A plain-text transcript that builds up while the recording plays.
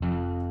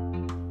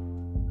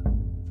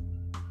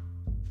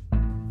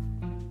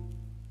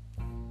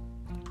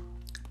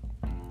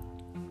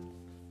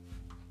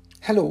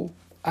Hello,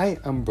 I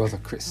am Brother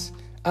Chris,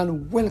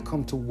 and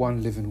welcome to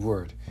One Living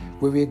Word,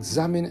 where we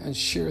examine and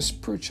share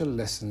spiritual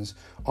lessons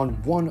on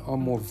one or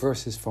more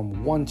verses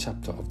from one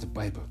chapter of the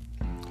Bible.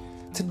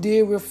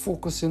 Today we're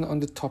focusing on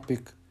the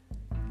topic,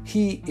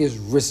 He is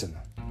Risen,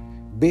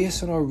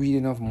 based on our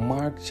reading of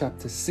Mark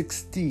chapter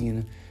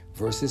 16,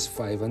 verses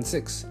 5 and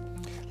 6.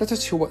 Let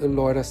us hear what the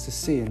Lord has to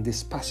say in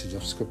this passage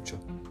of Scripture.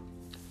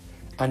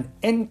 And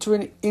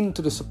entering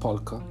into the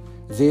sepulchre,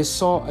 they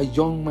saw a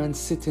young man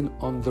sitting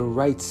on the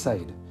right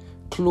side,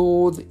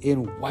 clothed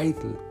in white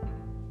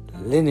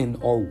linen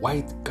or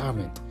white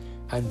garment,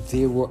 and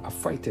they were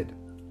affrighted.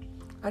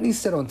 And he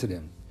said unto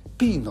them,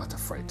 Be not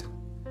affrighted.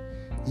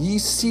 Ye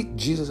seek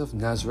Jesus of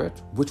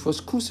Nazareth, which was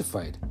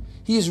crucified.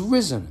 He is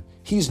risen.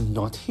 He is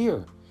not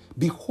here.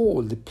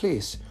 Behold the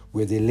place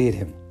where they laid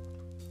him.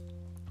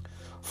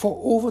 For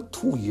over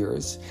 2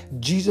 years,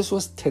 Jesus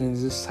was telling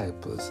his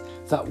disciples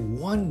that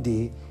one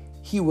day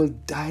he will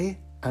die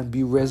and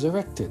be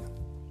resurrected.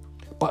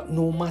 But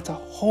no matter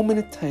how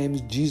many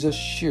times Jesus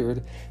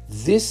shared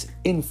this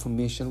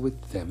information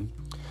with them,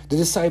 the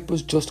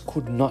disciples just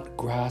could not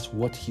grasp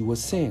what he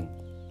was saying.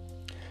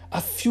 A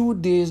few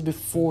days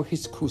before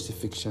his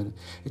crucifixion,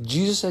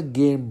 Jesus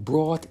again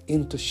brought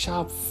into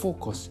sharp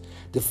focus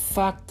the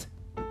fact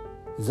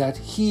that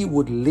he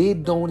would lay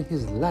down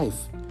his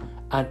life,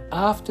 and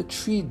after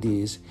 3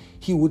 days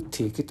he would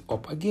take it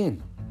up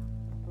again.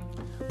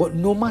 But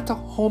no matter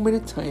how many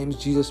times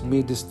Jesus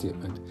made this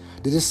statement,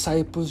 the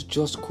disciples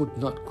just could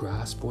not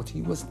grasp what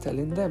he was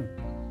telling them.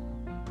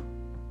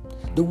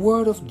 The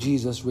word of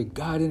Jesus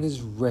regarding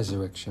his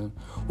resurrection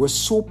was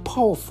so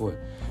powerful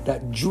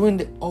that during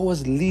the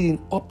hours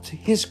leading up to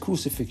his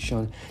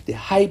crucifixion, the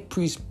high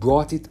priest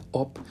brought it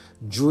up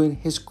during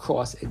his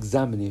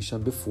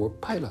cross-examination before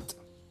Pilate.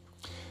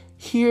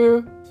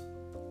 Here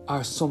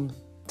are some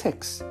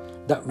texts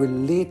that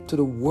relate to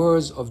the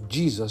words of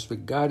Jesus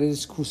regarding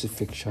his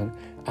crucifixion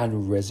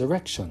and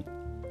resurrection.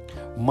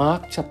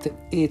 Mark chapter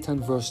 8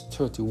 and verse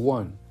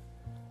 31.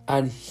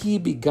 And he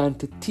began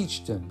to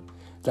teach them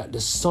that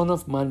the Son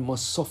of Man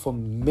must suffer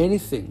many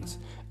things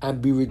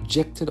and be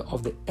rejected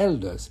of the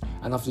elders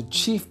and of the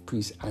chief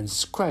priests and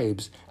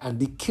scribes and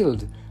be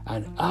killed,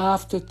 and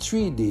after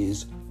 3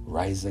 days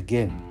rise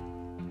again.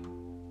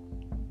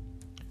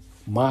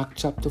 Mark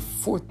chapter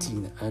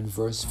 14 and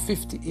verse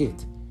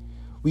 58.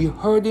 We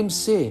heard him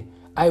say,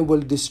 I will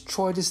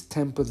destroy this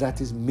temple that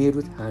is made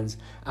with hands,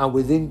 and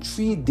within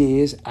 3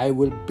 days I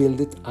will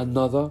build it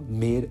another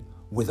made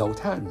without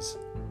hands.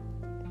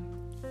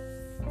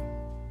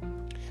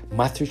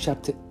 Matthew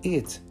chapter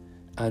 8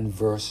 and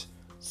verse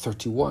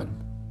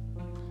 31.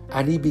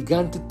 And he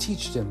began to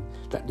teach them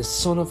that the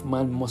Son of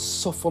Man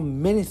must suffer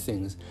many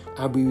things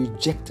and be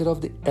rejected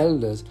of the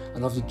elders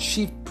and of the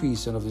chief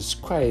priests and of the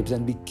scribes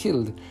and be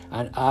killed,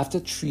 and after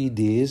 3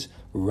 days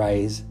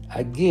rise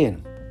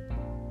again.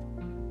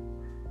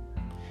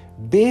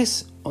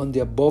 Based on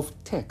the above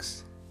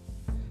text,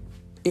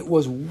 it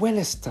was well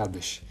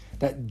established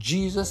that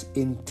Jesus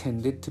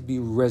intended to be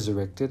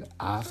resurrected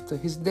after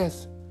his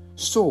death.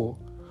 So,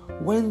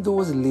 when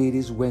those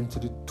ladies went to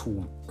the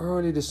tomb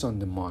early the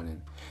Sunday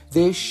morning,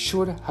 they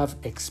should have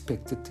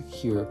expected to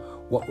hear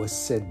what was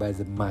said by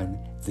the man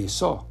they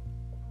saw.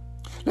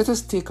 Let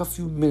us take a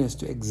few minutes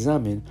to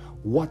examine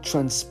what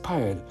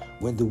transpired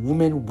when the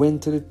women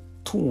went to the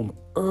tomb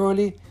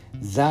early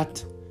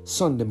that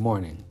Sunday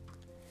morning.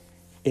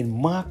 In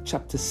Mark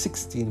chapter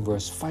 16,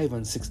 verse 5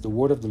 and 6, the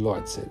word of the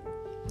Lord said,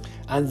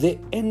 And they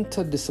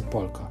entered the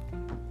sepulchre.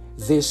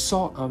 They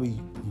saw a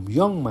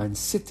young man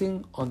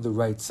sitting on the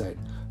right side,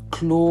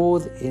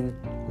 clothed in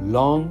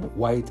long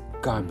white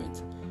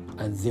garment,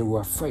 and they were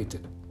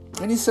affrighted.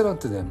 And he said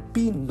unto them,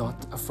 Be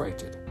not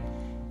affrighted.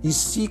 Ye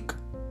seek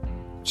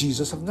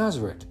Jesus of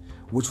Nazareth,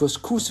 which was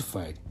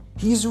crucified.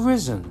 He is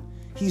risen.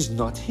 He is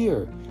not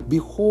here.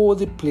 Behold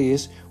the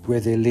place where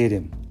they laid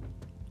him.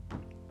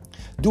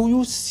 Do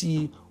you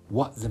see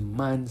what the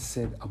man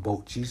said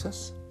about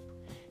Jesus?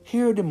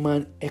 Here the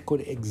man echoed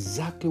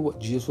exactly what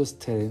Jesus was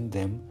telling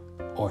them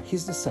or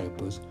his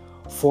disciples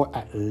for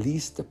at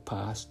least the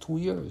past 2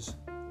 years.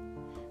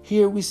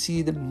 Here we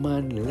see the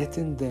man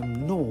letting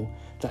them know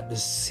that the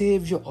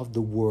Savior of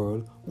the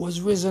world was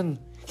risen.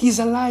 He's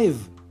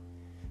alive,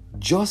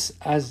 just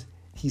as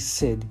he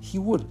said he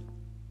would.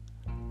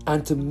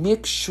 And to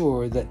make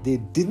sure that they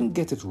didn't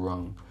get it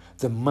wrong,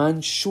 the man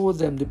showed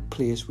them the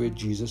place where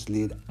Jesus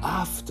laid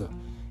after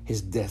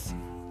his death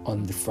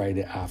on the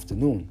Friday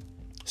afternoon.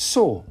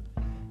 So,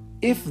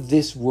 if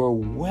this were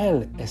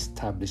well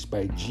established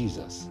by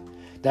Jesus,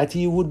 that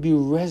he would be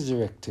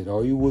resurrected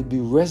or he would be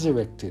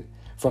resurrected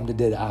from the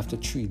dead after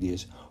 3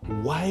 days,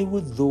 why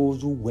would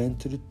those who went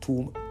to the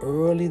tomb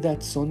early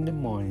that Sunday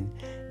morning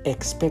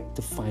expect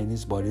to find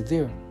his body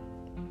there?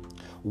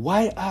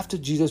 Why, after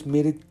Jesus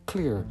made it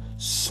clear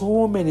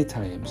so many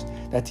times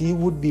that he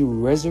would be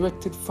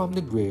resurrected from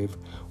the grave,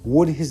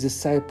 would his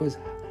disciples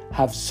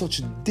have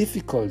such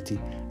difficulty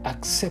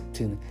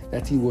accepting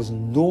that he was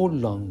no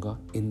longer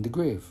in the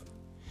grave?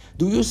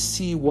 Do you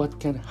see what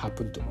can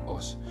happen to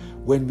us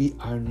when we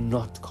are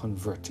not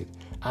converted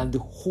and the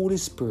Holy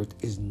Spirit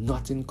is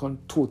not in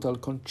total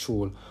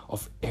control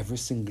of every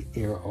single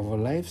area of our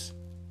lives?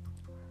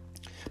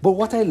 But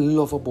what I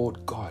love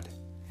about God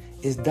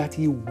is that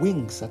He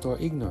winks at our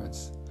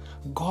ignorance.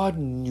 God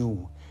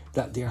knew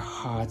that their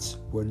hearts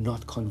were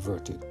not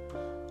converted.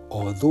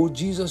 Although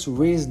Jesus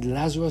raised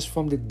Lazarus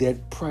from the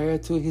dead prior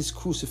to His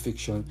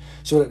crucifixion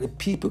so that the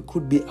people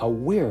could be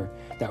aware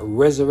that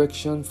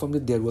resurrection from the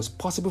dead was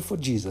possible for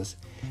Jesus,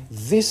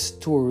 this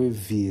story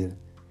reveals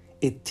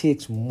it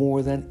takes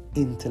more than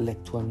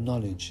intellectual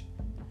knowledge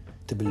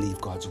to believe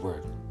God's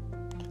word.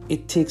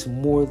 It takes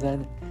more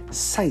than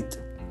sight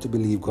to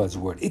believe God's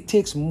word. It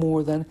takes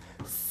more than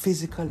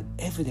physical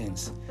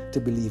evidence to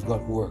believe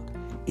God's word.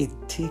 It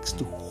takes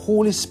the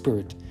Holy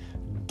Spirit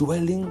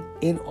dwelling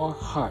in our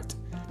heart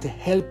to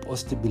help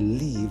us to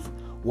believe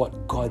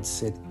what God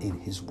said in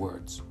His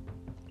words.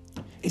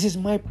 It is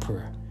my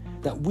prayer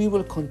that we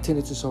will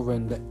continue to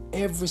surrender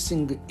every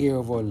single area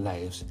of our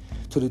lives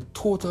to the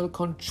total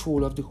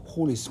control of the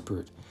Holy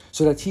Spirit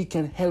so that He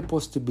can help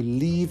us to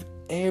believe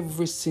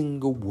every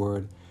single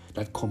word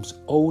that comes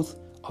out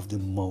of the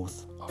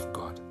mouth of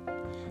God.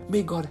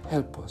 May God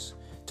help us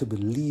to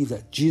believe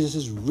that Jesus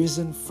is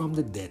risen from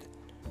the dead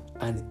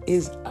and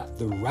is at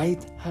the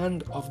right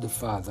hand of the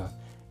Father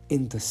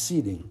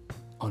interceding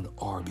on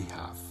our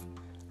behalf.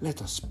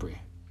 Let us pray.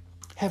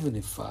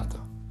 Heavenly Father,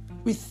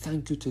 we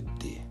thank You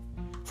today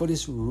for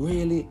this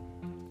really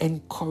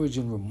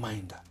encouraging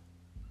reminder.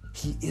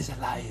 He is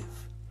alive.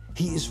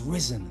 He is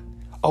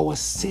risen. Our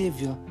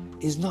Savior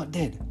is not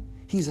dead.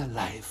 He's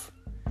alive.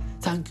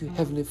 Thank You,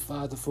 Heavenly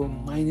Father, for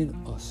reminding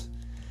us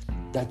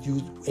that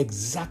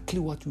exactly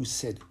what You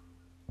said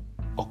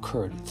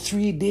occurred.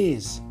 3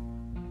 days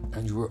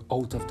and You were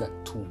out of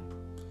that tomb.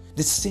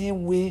 The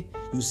same way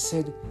You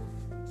said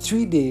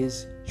 3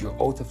 days you're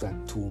out of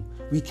that tomb,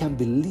 we can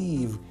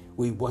believe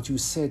with what You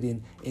said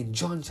in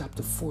John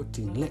chapter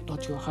 14. Let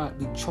not your heart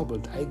be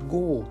troubled. I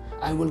go,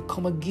 I will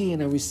come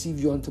again and receive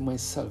you unto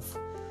myself.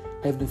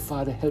 Heavenly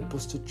Father, help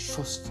us to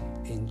trust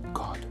in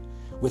God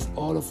with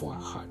all of our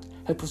heart.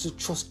 Help us to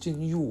trust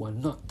in You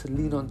and not to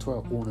lean onto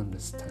our own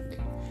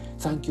understanding.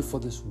 Thank You for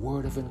this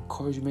word of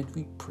encouragement,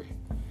 we pray.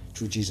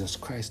 Through Jesus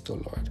Christ, our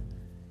Lord.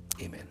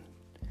 Amen.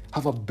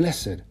 Have a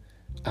blessed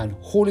and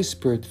Holy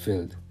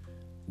Spirit-filled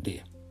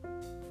day.